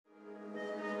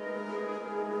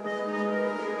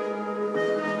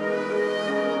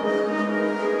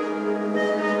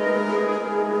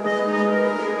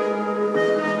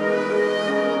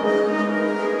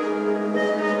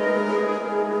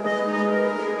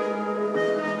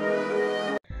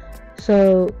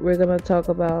So we're gonna talk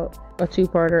about a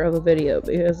two-parter of a video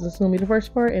because this is gonna be the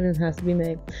first part and it has to be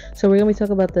made. So we're gonna be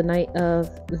talking about the night of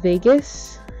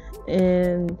Vegas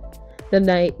and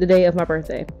the day of my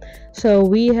birthday. So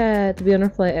we had to be on our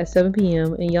flight at 7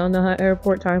 p.m. and y'all know how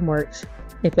airport time works.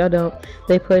 If y'all don't,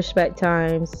 they push back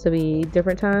times to be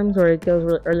different times, or it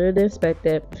goes earlier than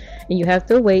expected, and you have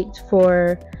to wait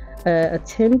for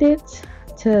attendant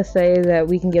to say that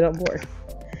we can get on board.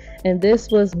 And this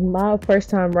was my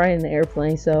first time riding the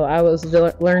airplane, so I was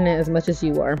learning as much as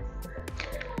you are.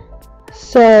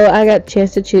 So I got a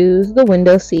chance to choose the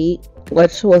window seat,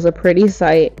 which was a pretty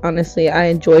sight. Honestly, I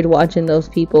enjoyed watching those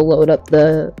people load up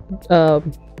the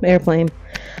airplane.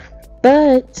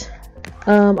 But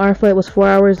our flight was 4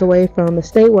 hours away from the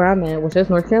state where I'm at, which is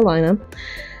North Carolina,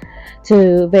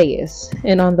 to Vegas.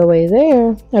 And on the way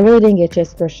there, I really didn't get a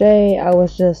chance to crochet. I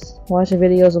was just watching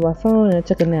videos on my phone and I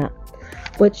took a nap.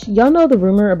 Which, y'all know the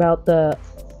rumor about the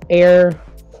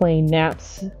airplane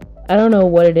naps. I don't know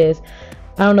what it is.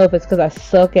 I don't know if it's because I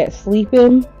suck at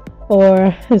sleeping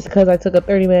or it's because I took a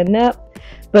 30-minute nap,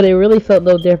 but it really felt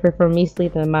no different from me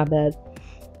sleeping in my bed,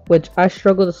 which I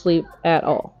struggle to sleep at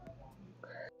all.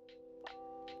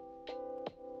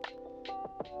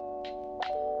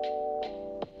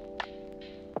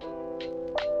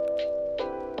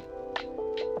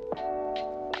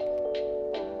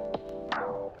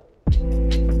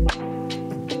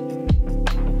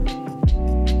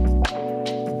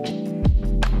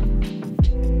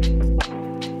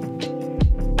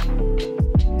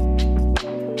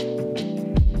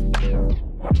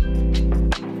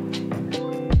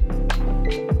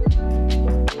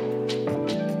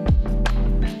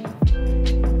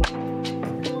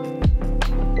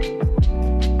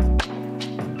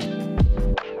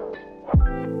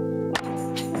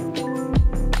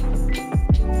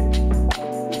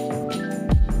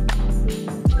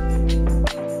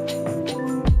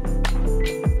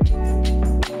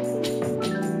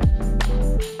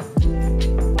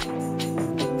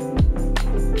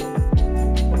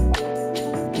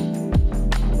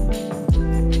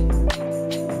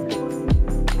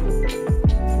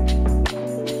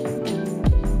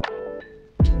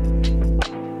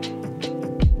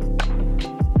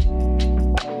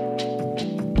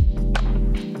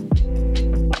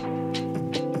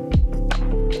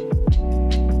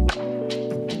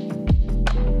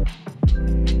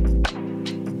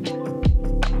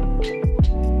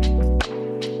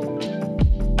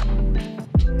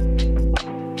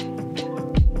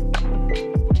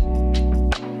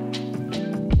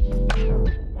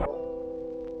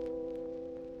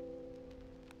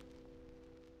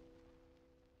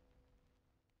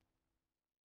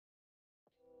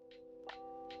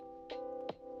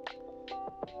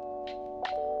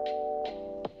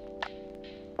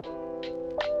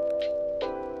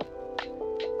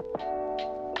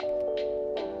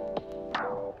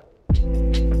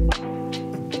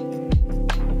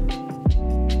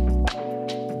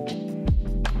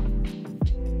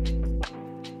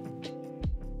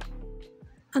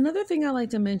 Another thing I like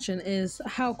to mention is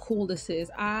how cool this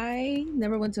is. I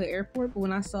never went to the airport, but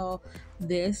when I saw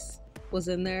this was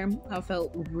in there, I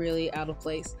felt really out of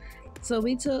place. So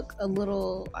we took a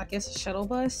little, I guess, a shuttle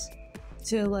bus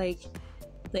to like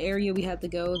the area we had to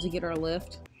go to get our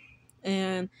lift.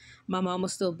 And my mom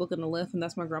was still booking the lift, and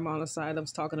that's my grandma on the side that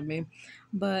was talking to me.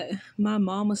 But my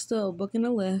mom was still booking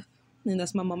the lift, and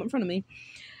that's my mom in front of me.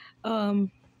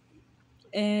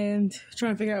 And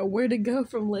trying to figure out where to go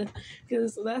from lift,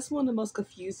 because that's one of the most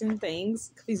confusing things.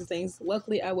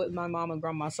 Luckily, I with my mom and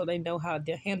grandma, so they know how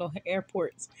to handle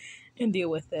airports and deal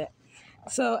with it.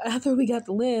 So after we got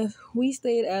the lift, we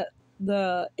stayed at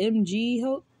the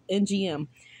MGM.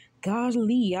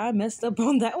 Golly, I messed up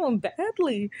on that one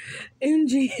badly.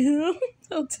 MGM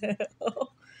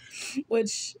Hotel,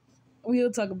 which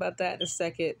we'll talk about that in a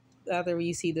second after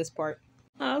you see this part.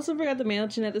 I also forgot to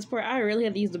mention at this point, I really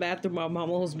had to use the bathroom while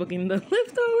Mama was booking the lift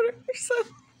order. So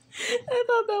I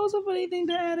thought that was a funny thing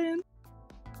to add in.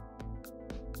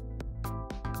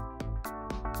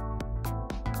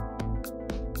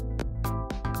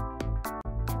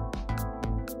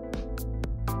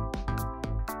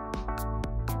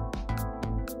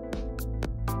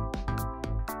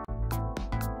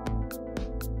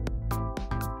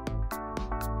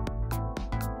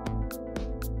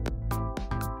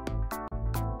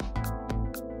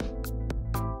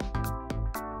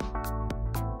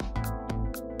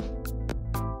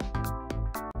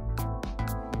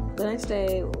 The next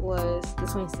day was the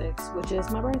 26th, which is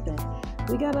my birthday.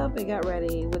 We got up and got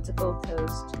ready, went to Gold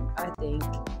Coast, I think.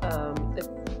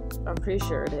 I'm pretty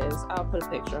sure it is. I'll put a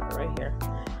picture of it right here.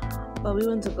 But we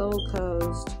went to Gold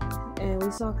Coast and we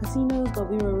saw casinos, but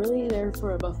we were really there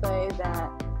for a buffet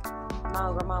that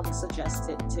my grandma was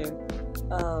suggested to.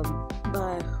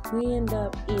 But we ended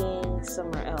up eating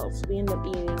somewhere else. We ended up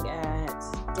eating at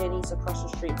Denny's across the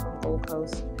street from Gold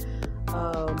Coast,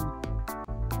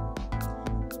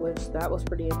 which that was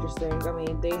pretty interesting. I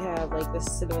mean, they had like this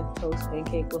cinnamon toast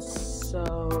pancake was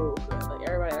so good. Like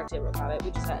everybody at our table got it.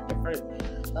 We just had different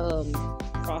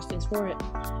frostings for it.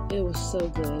 It was so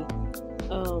good.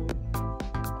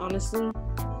 Honestly,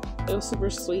 it was super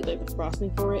sweet, like the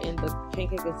frosting for it, and the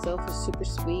pancake itself was super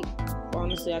sweet.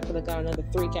 Honestly, I could have got another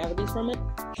 3 cavities from it.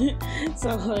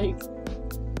 So like,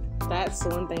 that's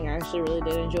one thing I actually really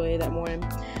did enjoy that morning.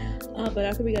 But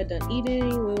after we got done eating,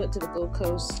 we went to the Gold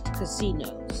Coast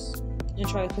casinos and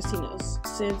tried the casinos.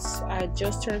 Since I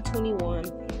just turned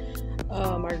 21,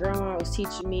 my grandma was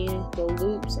teaching me the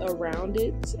loops around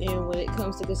it, and when it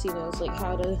comes to casinos, like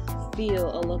how to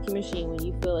feel a lucky machine when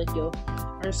you feel like you'll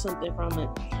earn something from it.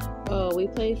 We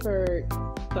played for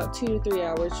about 2 to 3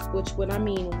 hours, which when I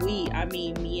mean we, I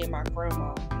mean me and my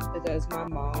grandma, because my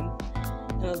mom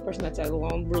and the person that tagged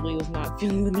along really was not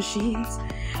feeling the machines.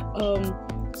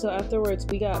 So afterwards,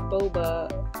 we got boba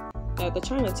at the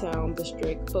Chinatown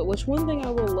district. But one thing I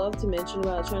would love to mention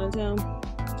about Chinatown,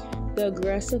 the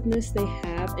aggressiveness they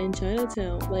have in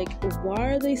Chinatown. Like,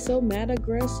 why are they so mad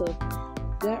aggressive?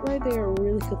 That right there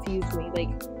really confused me, like,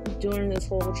 during this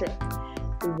whole trip.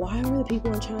 Why were the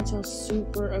people in Chinatown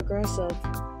super aggressive?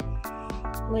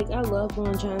 Like, I love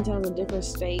going to Chinatowns in different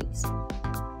states,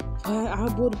 but I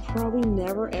would probably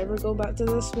never ever go back to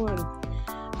this one.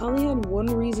 I only had one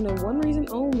reason, and one reason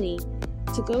only,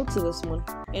 to go to this one,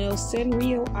 and it was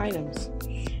Sanrio items.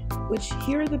 Which,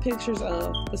 here are the pictures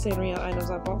of the Sanrio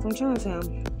items I bought from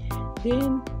Chinatown.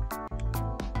 Then,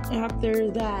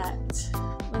 after that,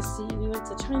 let's see, we went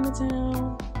to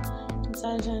Chinatown,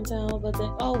 inside of Chinatown, but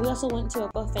then, we also went to a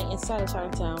buffet inside of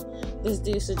Chinatown. This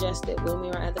dude suggested when we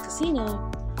were at the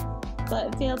casino,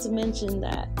 but failed to mention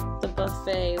that the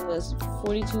buffet was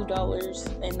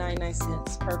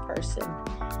 $42.99 per person.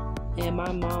 And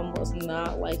my mom was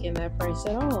not liking that price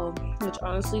at all, which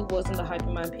honestly wasn't the hype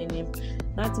in my opinion.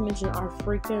 Not to mention our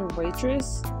freaking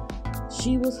waitress,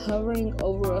 she was hovering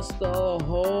over us the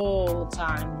whole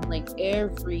time. Like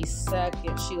every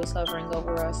second she was hovering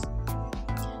over us.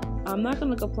 I'm not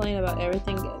gonna complain about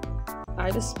everything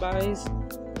I despise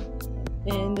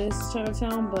in this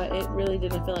Chinatown, but it really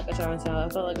didn't feel like a Chinatown.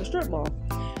 It felt like a strip mall.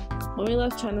 When we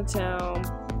left Chinatown,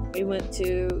 we went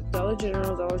to Dollar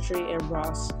General, Dollar Tree, and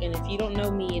Ross. And if you don't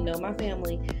know me and know my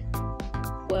family,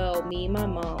 well, me and my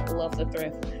mom love to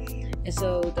thrift. And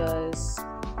so does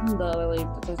the other lady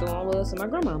that comes along with us and my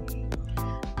grandma.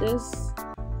 This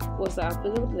was the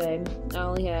outfit of the day. I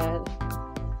only had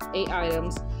 8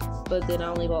 items, but then I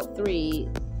only bought 3.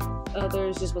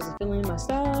 Others just wasn't feeling my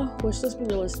style, which, let's be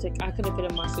realistic, I couldn't fit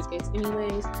in my suitcase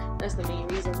anyways. That's the main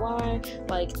reason why.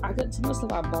 Like, some of the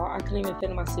stuff I bought, I couldn't even fit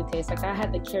in my suitcase. Like, I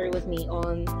had to carry with me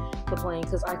on the plane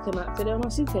because I could not fit it in my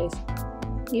suitcase.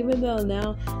 Even though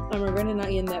now I'm regretting not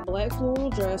getting that black floral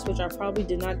dress, which I probably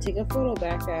did not take a photo of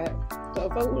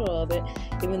it,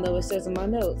 even though it says in my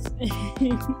notes.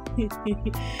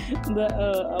 But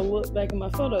I look back at my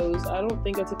photos, I don't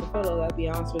think I took a photo, I'll be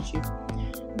honest with you.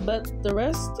 But the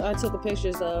rest I took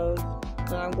pictures of,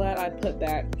 and I'm glad I put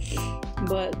back.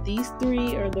 But these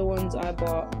 3 are the ones I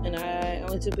bought, and I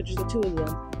only took pictures of 2 of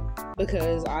them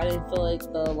because I didn't feel like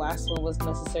the last one was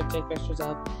necessary to take pictures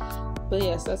of. But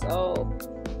yes, that's all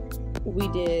we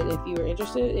did. If you were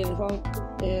interested in a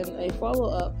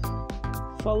follow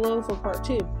for part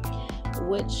 2,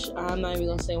 which I'm not even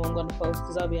gonna say when I'm gonna post,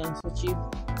 because I'll be honest with you,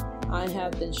 I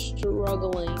have been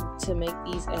struggling to make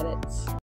these edits.